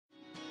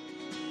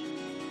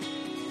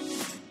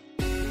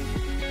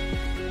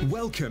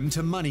Welcome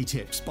to Money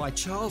Tips by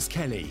Charles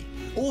Kelly,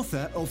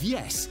 author of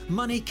Yes,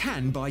 Money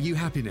Can Buy You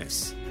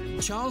Happiness.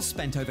 Charles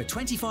spent over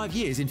 25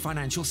 years in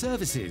financial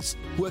services,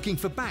 working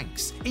for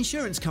banks,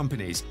 insurance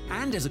companies,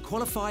 and as a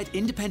qualified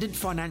independent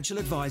financial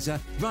advisor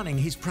running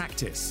his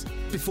practice,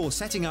 before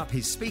setting up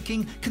his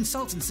speaking,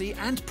 consultancy,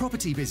 and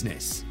property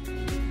business.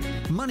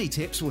 Money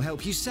Tips will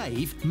help you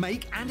save,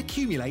 make, and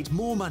accumulate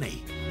more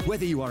money,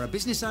 whether you are a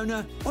business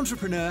owner,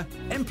 entrepreneur,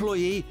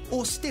 employee,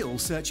 or still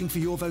searching for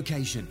your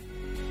vocation.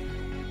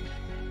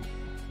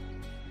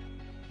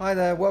 Hi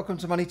there, welcome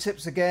to Money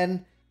Tips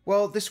again.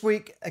 Well, this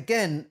week,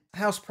 again,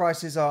 house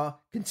prices are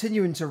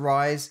continuing to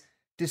rise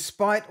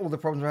despite all the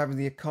problems we're having with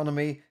the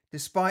economy,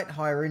 despite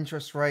higher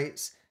interest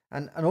rates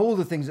and all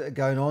the things that are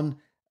going on,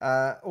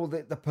 all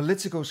the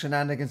political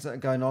shenanigans that are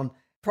going on.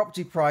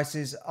 Property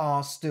prices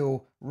are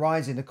still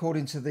rising.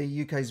 According to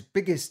the UK's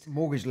biggest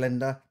mortgage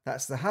lender,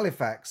 that's the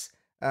Halifax,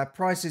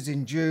 prices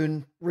in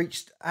June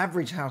reached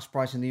average house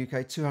price in the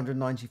UK,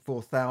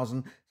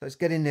 294,000. So it's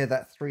getting near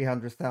that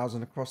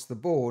 300,000 across the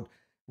board.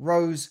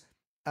 Rose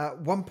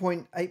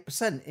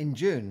 1.8% in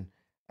June.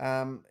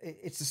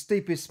 It's the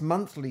steepest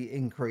monthly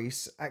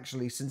increase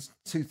actually since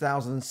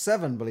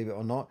 2007, believe it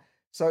or not.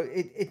 So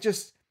it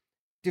just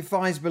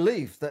defies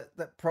belief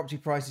that property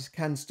prices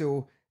can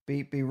still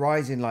be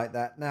rising like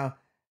that. Now,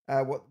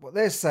 what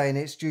they're saying,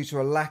 it's due to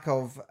a lack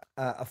of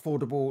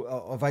affordable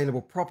or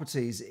available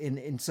properties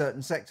in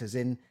certain sectors,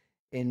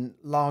 in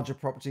larger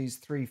properties,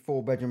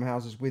 3-4 bedroom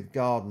houses with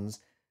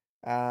gardens.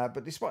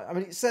 But despite,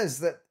 it says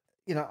that,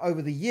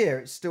 over the year,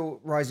 it's still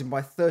rising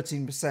by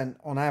 13%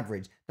 on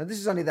average. Now, this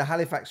is only the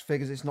Halifax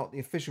figures. It's not the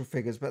official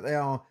figures, but they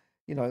are,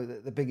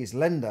 the biggest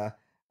lender.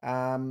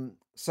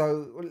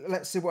 So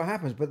let's see what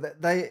happens. But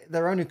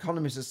their own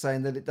economists are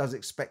saying that it does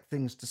expect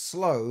things to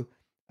slow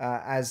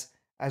as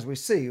we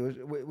see.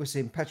 We're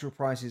seeing petrol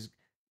prices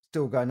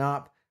still going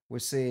up. We're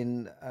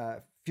seeing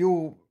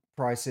fuel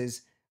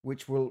prices,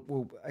 which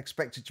will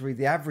expected to reach,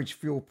 the average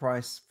fuel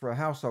price for a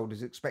household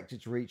is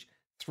expected to reach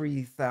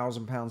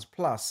 £3,000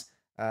 plus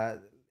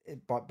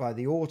by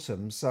the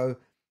autumn. So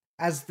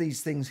as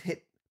these things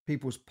hit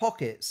people's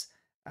pockets,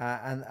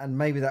 and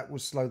maybe that will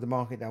slow the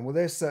market down. Well,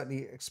 they're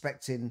certainly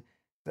expecting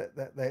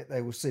that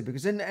they will see,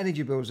 because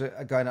energy bills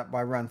are going up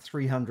by around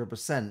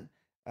 300%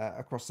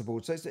 across the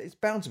board. So it's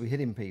bound to be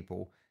hitting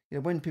people.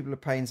 When people are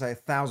paying, say,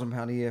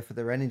 £1,000 a year for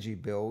their energy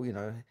bill,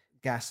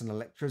 gas and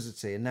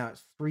electricity, and now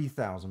it's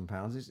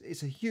 £3,000.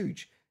 It's a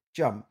huge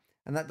jump,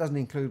 and that doesn't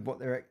include what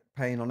they're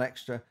paying on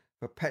extra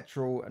for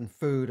petrol and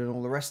food and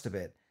all the rest of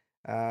it.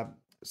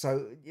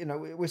 So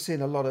we're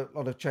seeing a lot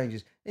of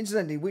changes.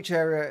 Incidentally, which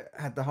area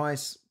had the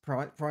highest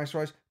price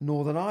rise?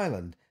 Northern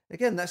Ireland.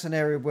 Again, that's an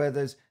area where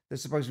there's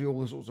supposed to be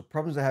all sorts of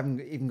problems. They haven't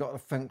even got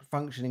a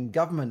functioning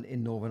government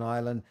in Northern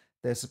Ireland.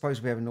 They're supposed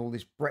to be having all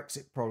these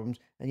Brexit problems,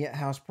 and yet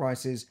house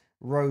prices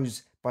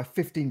rose by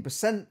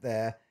 15%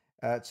 there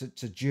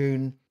to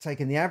June,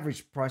 taking the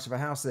average price of a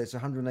house there to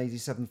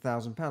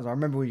 £187,000. I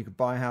remember when you could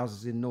buy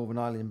houses in Northern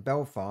Ireland, in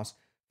Belfast,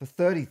 for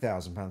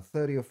 £30,000,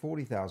 £30,000 or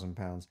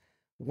 £40,000.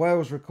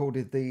 Wales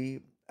recorded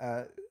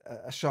a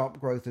sharp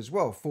growth as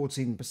well,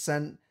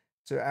 14%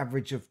 to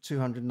average of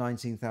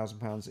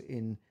 £219,000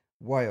 in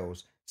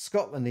Wales.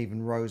 Scotland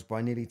even rose by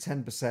nearly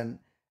 10%,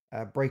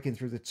 breaking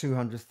through the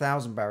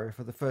 200,000 barrier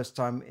for the first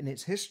time in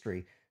its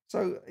history.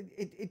 So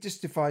it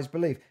just defies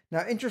belief.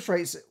 Now, interest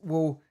rates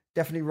will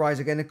definitely rise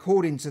again,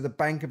 according to the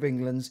Bank of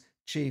England's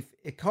chief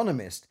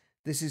economist.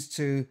 This is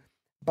to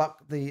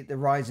buck the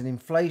rise in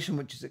inflation,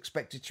 which is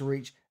expected to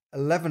reach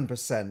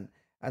 11%.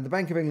 And the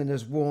Bank of England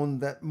has warned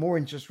that more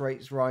interest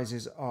rates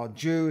rises are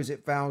due as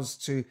it vows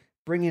to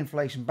bring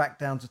inflation back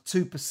down to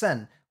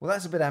 2%. Well,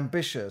 that's a bit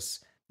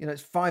ambitious.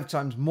 It's 5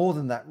 times more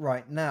than that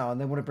right now,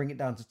 and they want to bring it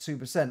down to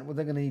 2%. Well,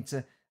 they're going to need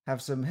to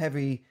have some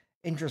heavy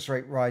interest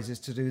rate rises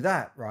to do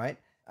that, right?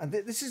 And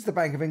this is the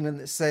Bank of England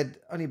that said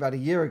only about a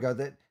year ago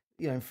that,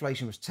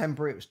 inflation was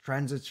temporary, it was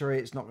transitory,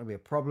 it's not going to be a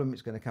problem,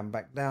 it's going to come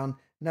back down.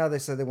 Now they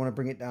say they want to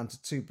bring it down to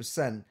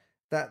 2%.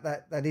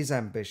 That is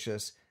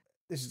ambitious.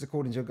 This is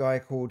according to a guy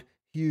called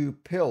Hugh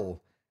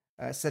Pill,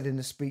 said in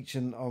a speech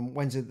on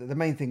Wednesday that the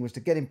main thing was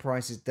to getting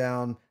prices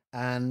down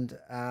and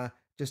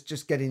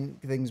just getting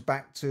things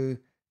back to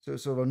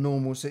sort of a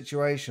normal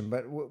situation.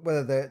 But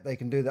whether they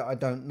can do that, I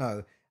don't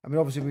know.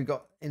 Obviously,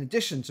 in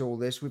addition to all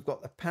this, we've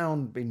got the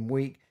pound being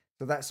weak,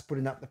 so that's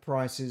putting up the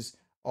prices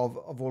of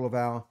all of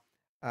our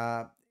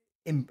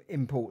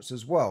imports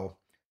as well.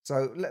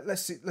 So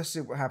let's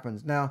see what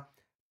happens. Now,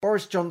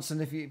 Boris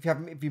Johnson, if you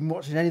haven't been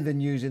watching any of the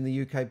news in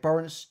the UK,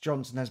 Boris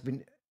Johnson has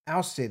been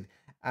ousted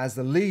as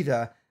the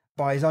leader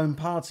by his own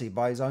party,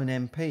 by his own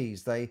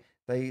MPs.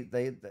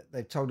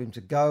 They've told him to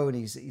go, and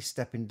he's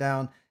stepping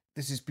down.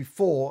 This is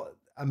before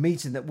a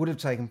meeting that would have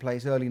taken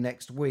place early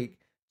next week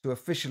to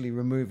officially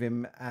remove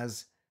him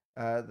as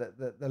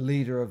the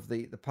leader of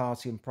the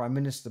party and prime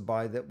minister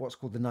by what's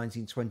called the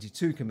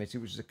 1922 committee,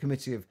 which is a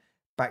committee of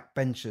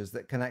backbenchers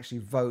that can actually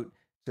vote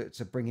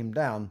to bring him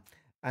down.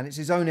 And it's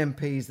his own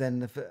MPs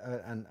then,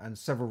 and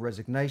several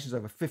resignations,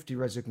 over 50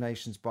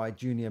 resignations by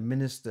junior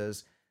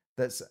ministers,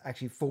 that's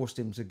actually forced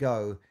him to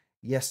go.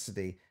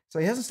 yesterday. So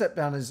he hasn't stepped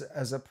down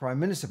as a prime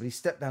minister, but he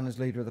stepped down as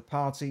leader of the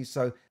party.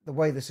 So the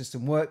way the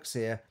system works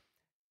here,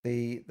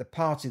 the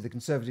party, the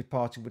Conservative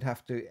Party, would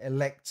have to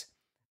elect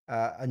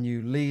a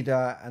new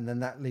leader, and then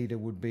that leader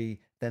would be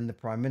then the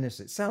prime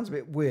minister. It sounds a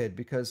bit weird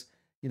because,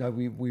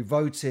 we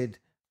voted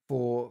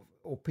for,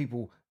 or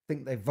people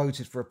think they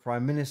voted for a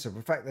prime minister. But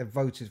in fact, they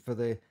voted for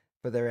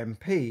their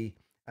MP,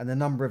 and the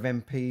number of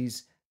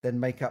MPs then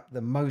make up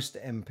the most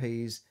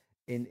MPs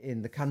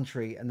in the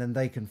country, and then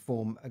they can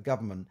form a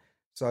government.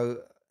 So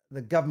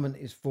the government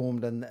is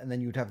formed, and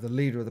then you'd have the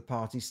leader of the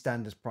party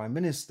stand as prime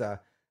minister,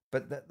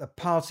 but the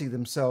party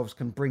themselves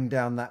can bring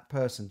down that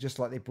person, just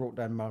like they brought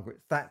down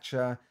Margaret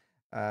Thatcher,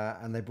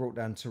 and they brought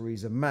down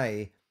Theresa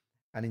May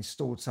and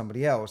installed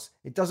somebody else.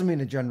 It doesn't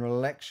mean a general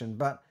election,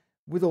 but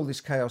with all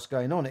this chaos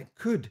going on, it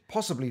could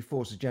possibly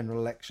force a general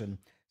election.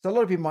 So a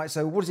lot of people might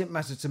say, well, what does it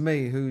matter to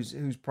me who's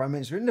prime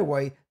minister? In a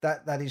way,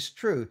 that is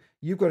true.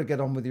 You've got to get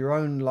on with your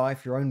own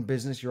life, your own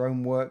business, your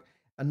own work,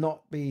 and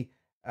not be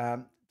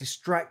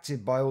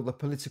distracted by all the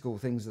political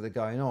things that are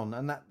going on.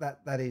 And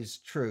that is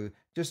true.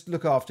 Just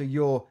look after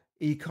your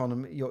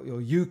economy,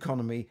 your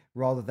economy,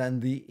 rather than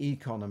the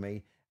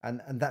economy.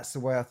 And that's the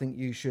way I think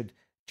you should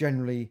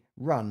generally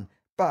run.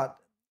 But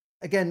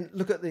again,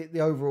 look at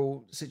the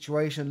overall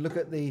situation. Look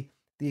at the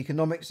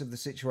economics of the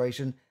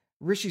situation.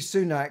 Rishi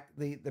Sunak,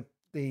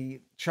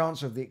 the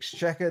Chancellor of the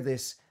Exchequer,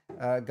 this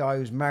guy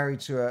who's married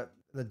to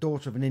the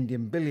daughter of an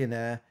Indian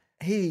billionaire,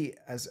 he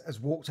has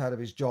walked out of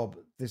his job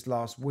this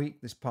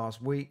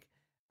past week,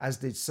 as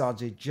did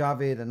Sajid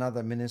Javid,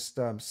 another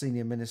minister,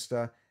 senior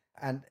minister,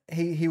 and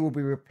he will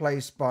be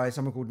replaced by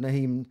someone called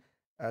Naeem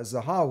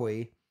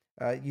Zahawi.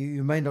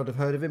 You may not have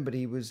heard of him, but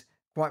he was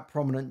quite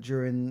prominent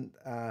during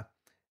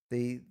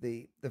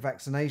the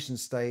vaccination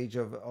stage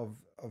of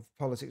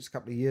politics a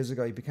couple of years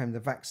ago. He became the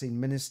vaccine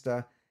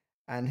minister,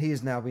 and he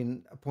has now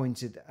been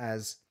appointed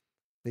as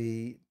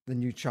the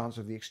new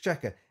Chancellor of the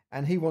Exchequer.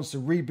 And he wants to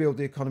rebuild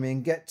the economy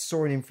and get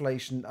soaring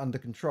inflation under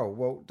control.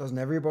 Well, doesn't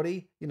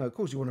everybody? Of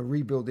course you want to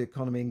rebuild the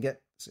economy and get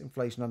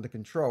inflation under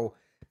control.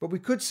 But we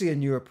could see a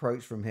new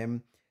approach from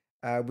him.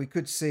 We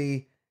could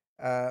see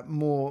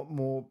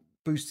more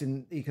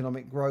boosting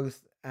economic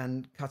growth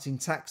and cutting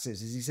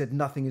taxes. As he said,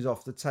 nothing is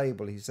off the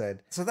table, he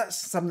said. So that's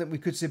something that we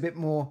could see a bit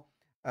more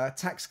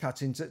tax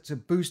cutting to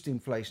boost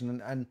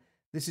inflation. And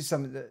this is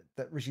something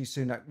that Rishi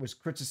Sunak was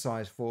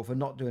criticised for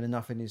not doing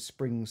enough in his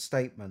spring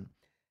statement.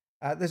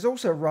 There's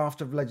also a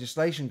raft of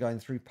legislation going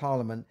through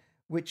Parliament,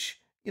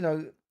 which,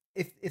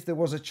 if there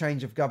was a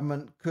change of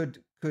government,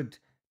 could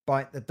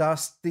bite the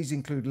dust. These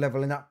include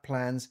levelling up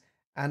plans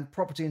and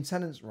property and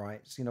tenants'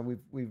 rights.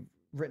 We've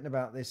written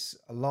about this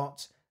a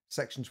lot.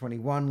 Section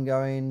 21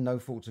 going, no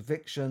fault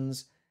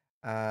evictions,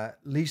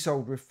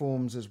 leasehold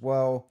reforms as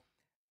well,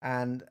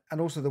 and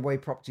also the way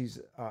properties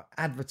are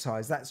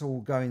advertised. That's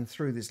all going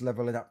through this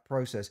levelling up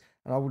process.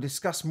 And I will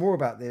discuss more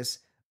about this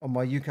on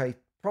my UK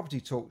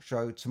Property Talk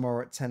show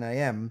tomorrow at 10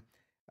 a.m.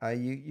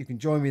 You can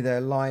join me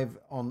there live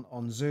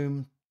on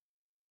Zoom,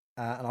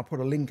 and I'll put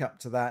a link up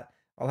to that.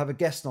 I'll have a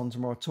guest on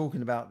tomorrow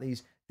talking about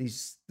these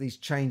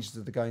changes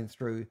that are going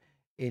through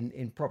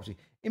in property.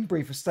 In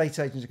brief, estate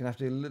agents are going to have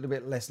to be a little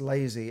bit less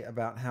lazy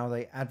about how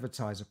they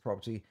advertise a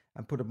property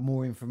and put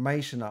more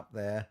information up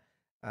there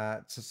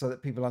so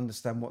that people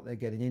understand what they're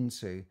getting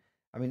into.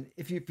 I mean,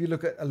 if you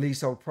look at a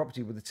leasehold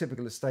property with a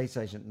typical estate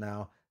agent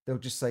now, they'll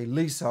just say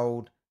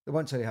leasehold. They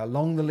won't tell you how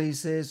long the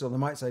lease is, or they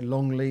might say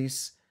long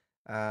lease.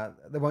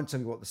 They won't tell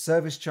you what the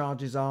service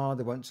charges are.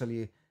 They won't tell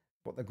you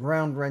what the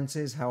ground rent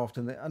is, how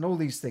often, and all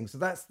these things. So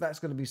that's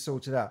going to be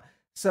sorted out.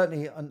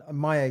 Certainly, on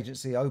my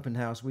agency, Open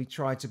House, we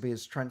try to be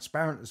as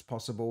transparent as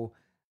possible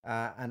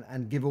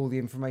and give all the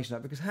information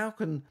out. Because how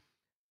can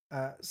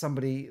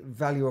somebody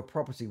value a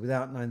property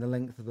without knowing the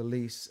length of the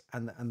lease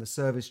and the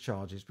service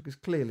charges? Because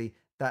clearly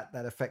that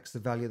affects the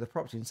value of the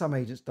property. And some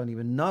agents don't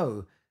even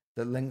know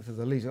the length of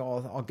the lease.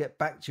 I'll get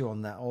back to you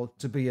on that, or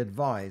to be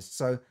advised.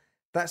 So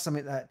that's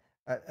something that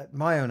at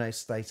my own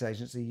estate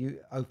agency,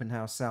 Open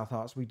House South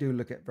Herts, we do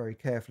look at very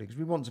carefully, because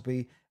we want to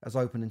be as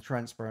open and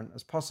transparent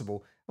as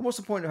possible. And what's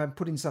the point of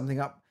putting something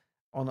up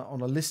on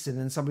a listing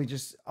and somebody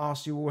just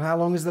asks you, well, how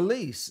long is the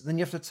lease? Then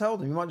you have to tell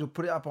them. You might as well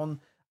put it up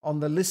on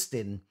the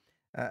listing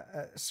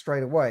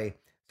straight away.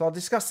 So I'll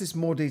discuss this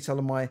in more detail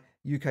in my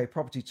UK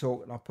Property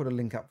Talk, and I'll put a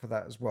link up for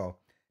that as well.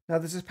 Now,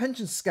 there's a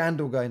pension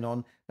scandal going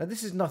on. Now,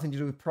 this is nothing to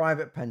do with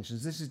private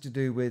pensions. This is to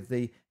do with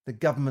the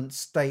government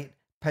state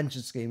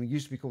pension scheme. It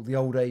used to be called the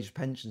old age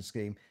pension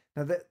scheme.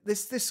 Now,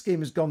 this scheme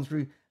has gone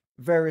through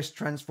various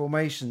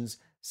transformations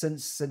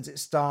since it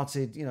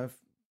started,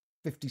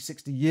 50,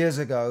 60 years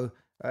ago,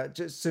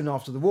 just soon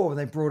after the war, when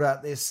they brought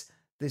out this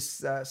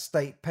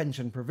state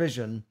pension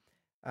provision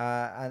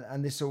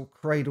and this all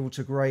cradle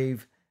to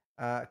grave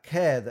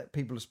care that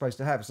people are supposed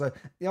to have. So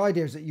the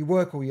idea is that you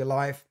work all your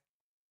life,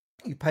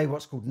 you pay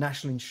what's called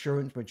national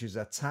insurance, which is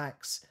a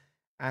tax,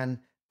 and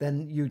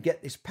then you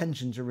get this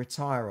pension to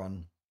retire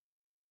on.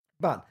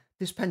 But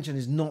this pension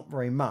is not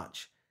very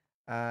much.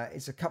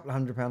 It's a couple of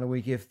 £100 a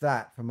week, if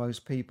that, for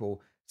most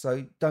people.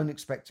 So don't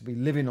expect to be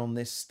living on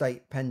this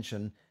state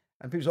pension.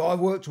 And people say, I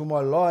worked all my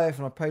life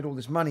and I paid all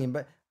this money in.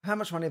 But how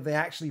much money have they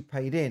actually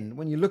paid in?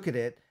 When you look at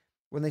it,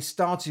 when they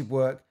started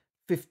work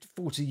 50,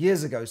 40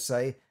 years ago,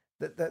 say,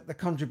 that the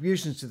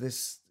contributions to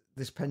this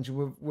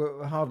pension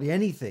were hardly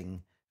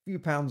anything, a few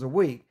pounds a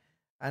week.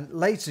 And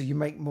later you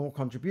make more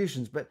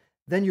contributions, but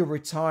then you're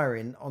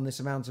retiring on this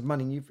amount of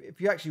money. And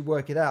if you actually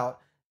work it out,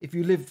 if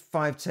you lived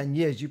 5, 10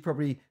 years, you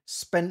probably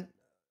spent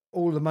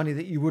all the money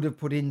that you would have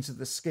put into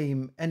the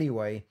scheme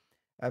anyway,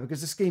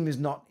 because the scheme is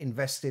not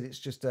invested. It's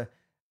just a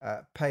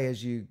pay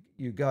as you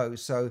go.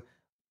 So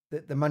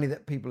the money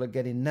that people are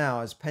getting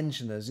now as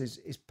pensioners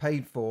is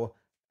paid for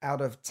out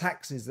of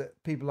taxes that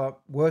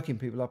working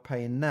people are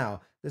paying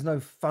now. There's no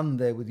fund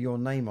there with your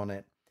name on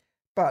it.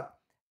 But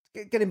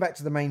getting back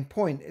to the main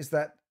point is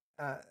that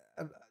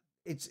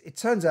it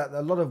turns out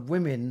that a lot of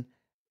women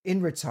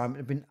in retirement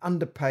have been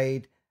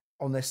underpaid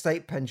on their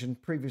state pension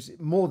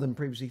more than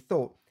previously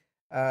thought.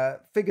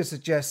 Figures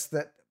suggest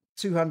that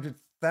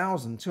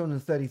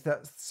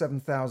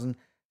 237,000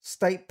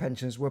 state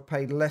pensions were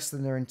paid less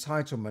than their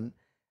entitlement,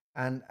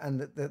 and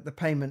the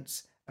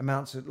payments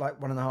amount to like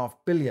 1.5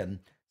 billion.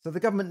 So the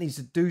government needs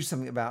to do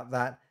something about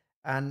that,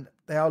 and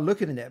they are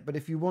looking at it. But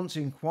if you want to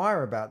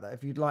inquire about that,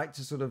 if you'd like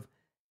to sort of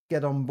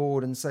get on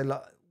board and say,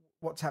 look,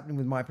 what's happening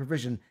with my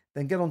provision,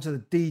 then get onto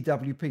the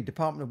DWP,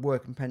 Department of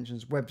Work and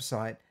Pensions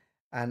website,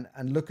 and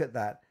look at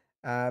that,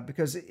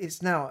 because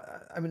it's now,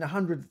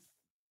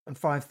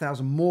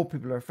 105,000 more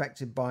people are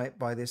affected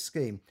by this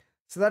scheme.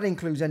 So that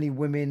includes any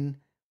women,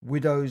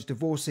 widows,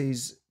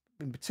 divorcees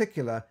in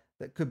particular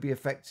that could be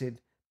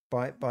affected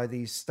by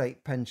these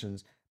state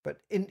pensions. But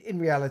in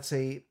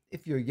reality,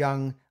 if you're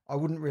young, I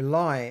wouldn't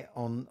rely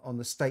on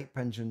the state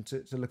pension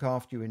to look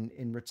after you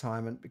in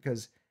retirement,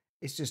 because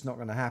it's just not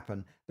going to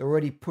happen. They're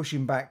already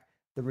pushing back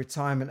the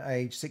retirement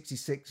age,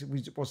 66.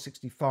 It was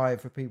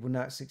 65 for people,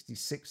 now it's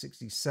 66,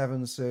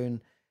 67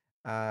 soon.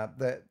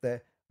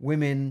 The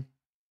women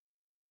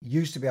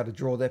used to be able to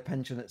draw their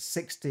pension at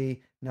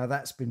 60. Now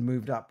that's been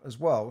moved up as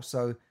well.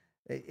 So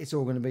it's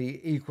all going to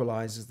be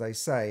equalized, as they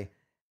say.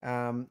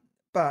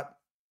 But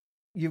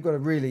you've got to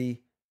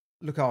really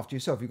look after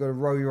yourself. You've got to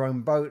row your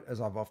own boat,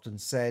 as I've often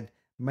said,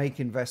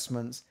 make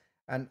investments.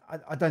 And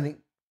I don't think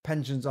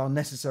pensions are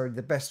necessarily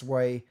the best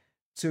way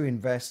to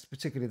invest,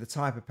 particularly the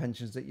type of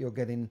pensions that you're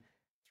getting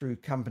through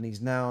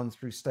companies now and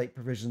through state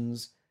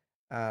provisions.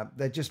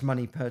 They're just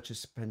money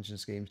purchase pension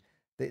schemes.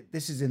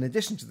 This is in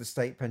addition to the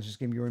state pension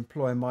scheme. Your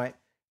employer might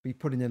be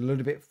putting in a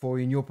little bit for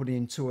you, and you're putting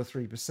in 2 or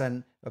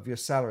 3% of your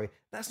salary.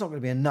 That's not going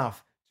to be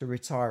enough to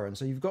retire on.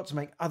 So you've got to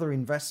make other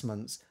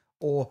investments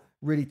or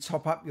really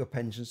top up your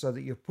pension so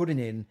that you're putting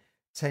in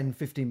 10,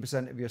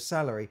 15% of your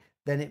salary.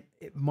 Then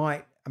it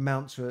might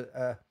amount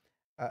to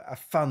a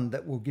fund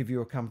that will give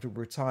you a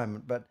comfortable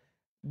retirement. But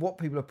what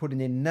people are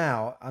putting in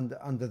now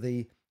under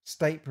the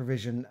state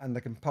provision and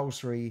the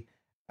compulsory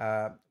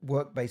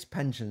work-based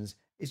pensions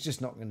is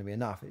just not going to be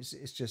enough.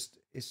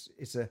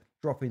 It's a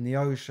drop in the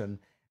ocean.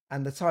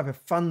 And the type of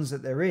funds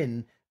that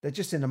they're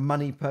just in a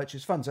money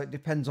purchase fund. So it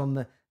depends on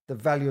the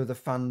value of the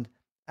fund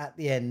at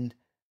the end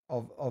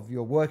of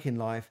your working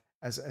life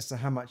as to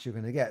how much you're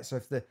going to get. So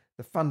if the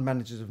fund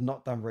managers have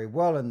not done very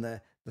well and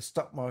the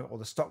stock market or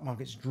the stock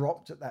market's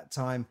dropped at that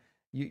time,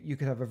 you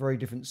could have a very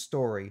different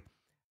story.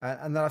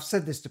 And I've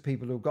said this to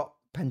people who've got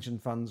pension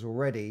funds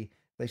already.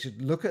 They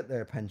should look at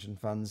their pension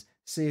funds,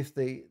 see if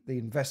the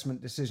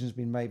investment decisions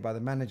being made by the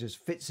managers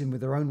fits in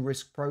with their own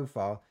risk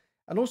profile,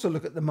 and also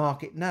look at the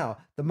market now.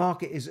 The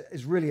market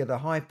is really at a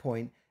high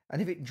point,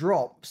 and if it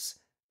drops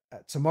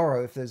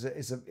tomorrow, if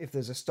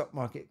there's a stock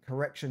market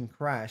correction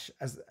crash,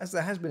 as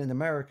there has been in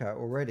America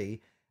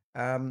already,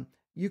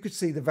 you could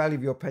see the value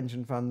of your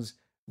pension funds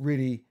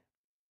really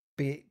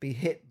be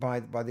hit by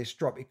this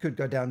drop. It could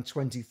go down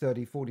 20,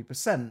 30,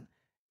 40%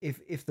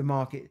 if the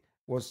market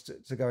was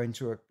to go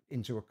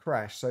into a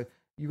crash. So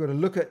you've got to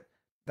look at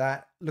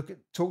that,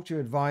 talk to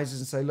your advisors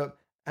and say, look,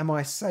 am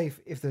I safe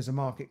if there's a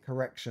market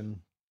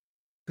correction?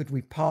 Could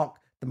we park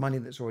the money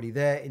that's already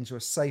there into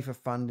a safer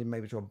fund,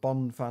 maybe to a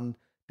bond fund,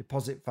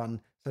 deposit fund,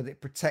 so that it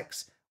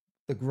protects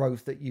the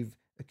growth that you've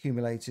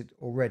accumulated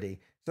already?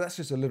 So that's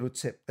just a little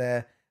tip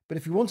there. But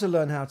if you want to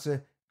learn how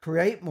to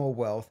create more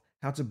wealth,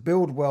 how to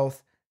build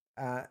wealth,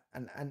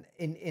 and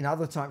in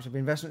other types of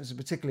investments,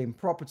 particularly in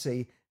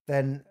property,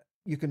 then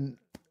you can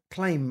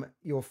claim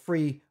your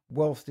free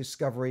wealth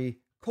discovery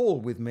call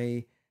with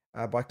me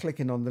by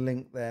clicking on the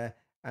link there,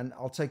 and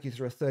I'll take you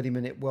through a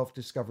 30-minute wealth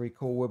discovery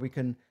call where we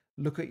can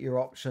look at your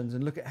options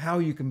and look at how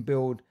you can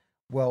build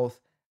wealth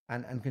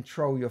and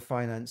control your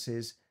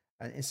finances,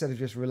 and instead of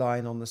just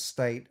relying on the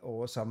state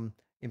or some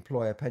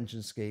employer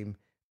pension scheme,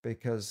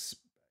 because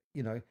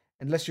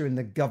unless you're in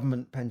the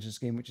government pension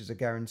scheme, which is a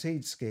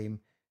guaranteed scheme,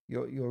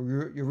 you're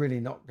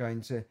really not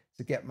going to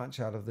get much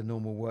out of the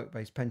normal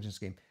work-based pension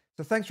scheme.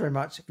 So thanks very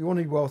much. If you want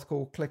a wealth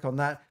call, click on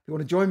that. If you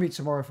want to join me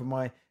tomorrow for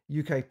my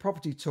UK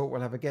property talk,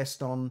 we'll have a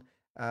guest on.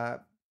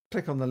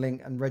 Click on the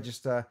link and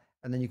register,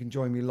 and then you can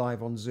join me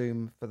live on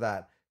Zoom for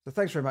that. So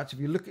thanks very much.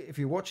 If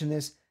you're watching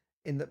this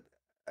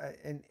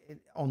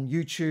on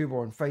YouTube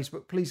or on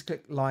Facebook, please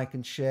click like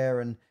and share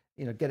and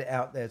get it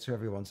out there to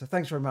everyone. So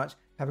thanks very much.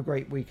 Have a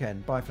great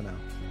weekend. Bye for now.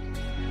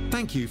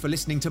 Thank you for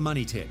listening to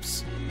Money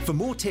Tips. For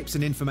more tips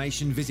and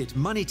information, visit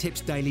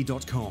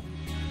moneytipsdaily.com.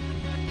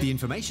 The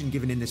information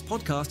given in this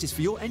podcast is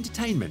for your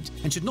entertainment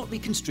and should not be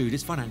construed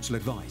as financial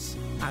advice.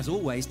 As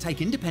always,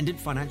 take independent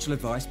financial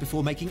advice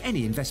before making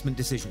any investment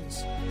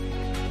decisions.